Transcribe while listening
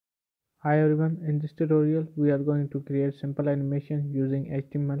Hi everyone, in this tutorial we are going to create simple animation using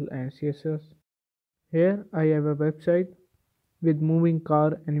HTML and CSS. Here I have a website with moving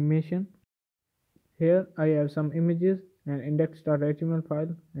car animation. Here I have some images and index.html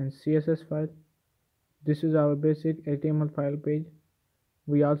file and CSS file. This is our basic HTML file page.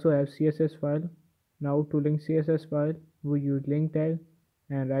 We also have CSS file. Now to link CSS file we use link tag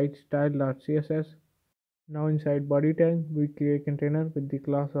and write style.css. Now inside body tag we create container with the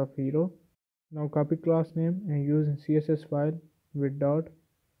class of hero. Now copy class name and use CSS file with dot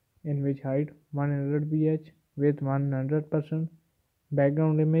in which height 100 bh, width 100%,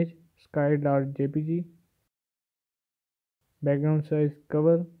 background image sky.jpg, background size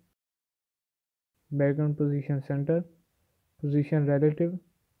cover, background position center, position relative,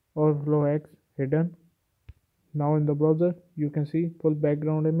 overflow x hidden. Now in the browser you can see full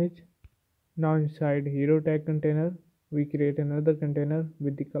background image. Now inside hero tag container we create another container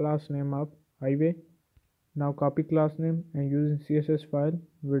with the class name of highway. Now copy class name and using CSS file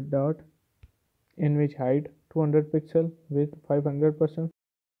with dot in which height 200 pixel with 500%,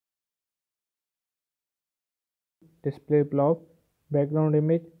 display block, background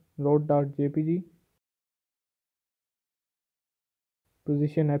image road.jpg,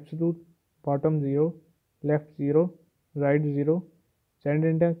 position absolute, bottom 0, left 0, right 0, send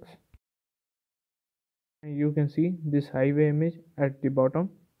index, and you can see this highway image at the bottom.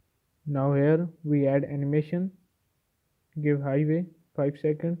 Now here we add animation, give highway 5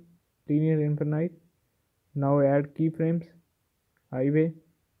 seconds, linear infinite. Now add keyframes, highway,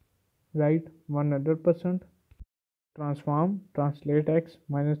 right 100%, transform, translate x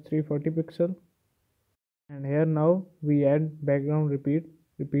minus 340 pixel, and here now we add background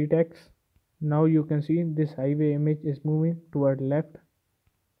repeat x. Now you can see this highway image is moving toward left.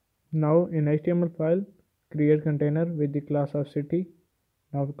 Now in HTML file create container with the class of city.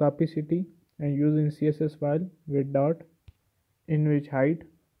 Now copy city and use in CSS file with dot in which height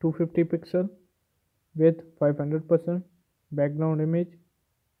 250 pixel, width 500%, background image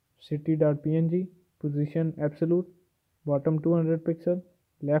city.png, position absolute, bottom 200 pixel,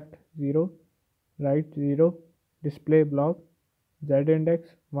 left 0, right 0, display block, z index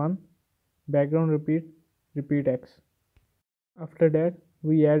 1, background repeat x. After that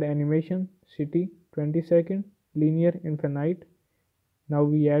we add animation city 20 second, linear infinite. Now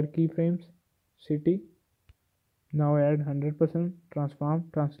we add keyframes city. Now add 100%, transform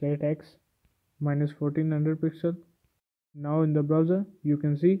translate x minus 1400 pixel. Now in the browser you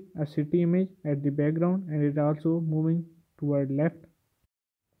can see a city image at the background and it also moving toward left.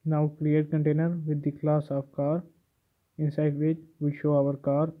 Now create container with the class of car inside which we show our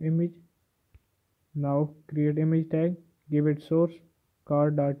car image. Now create image tag, give it source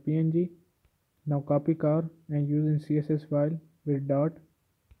car.png. Now copy car and use in CSS file with dot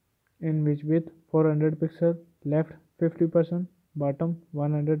in which width 400 pixel, left 50%, bottom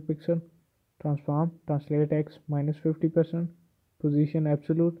 100 pixel, transform translate x minus 50%, position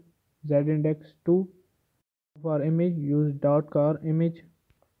absolute, z index 2. For image use dot car image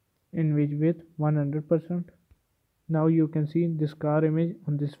in which width 100%. Now you can see this car image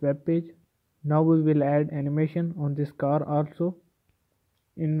on this web page. Now we will add animation on this car also,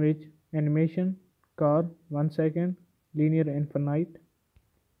 in which animation car 1 second, linear infinite.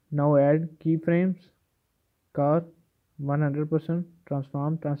 Now add keyframes car 100%,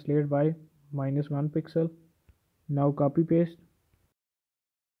 transform translate by minus 1 pixel. Now copy paste.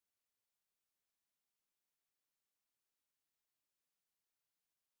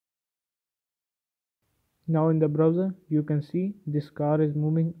 Now in the browser you can see this car is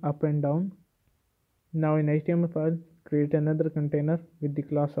moving up and down. Now in HTML file create another container with the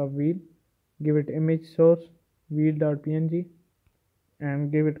class of wheel, give it image source wheel.png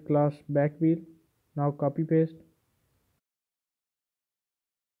and give it class back wheel. Now copy paste.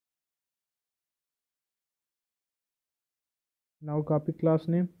 Now copy class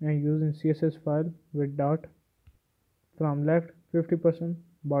name and use in CSS file with dot from left 50%,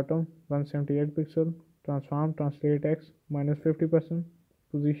 bottom 178 pixel, transform translate x minus 50%,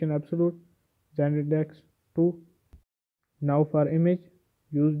 position absolute, z index 2. Now for image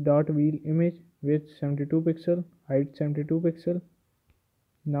use dot wheel image with 72 pixel, height 72 pixel.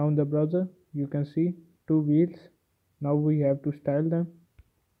 Now in the browser you can see two wheels. Now we have to style them.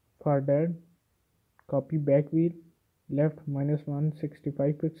 For that copy back wheel, left minus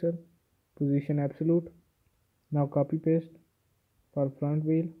 165 pixel, position absolute. Now copy paste for front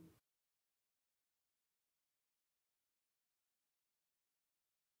wheel.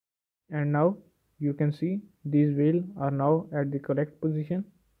 And now you can see these wheels are now at the correct position.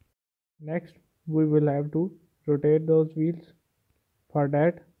 Next we will have to rotate those wheels. For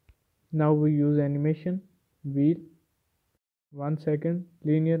that Now we use animation, wheel, 1 second,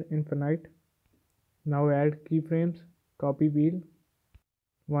 linear infinite. Now add keyframes, copy wheel,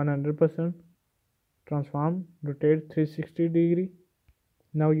 100%, transform, rotate 360 degree.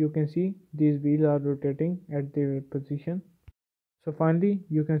 Now you can see these wheels are rotating at their position. So finally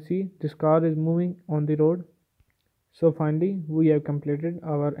you can see this car is moving on the road. So finally we have completed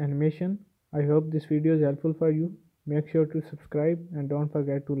our animation. I hope this video is helpful for you. Make sure to subscribe and don't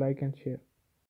forget to like and share.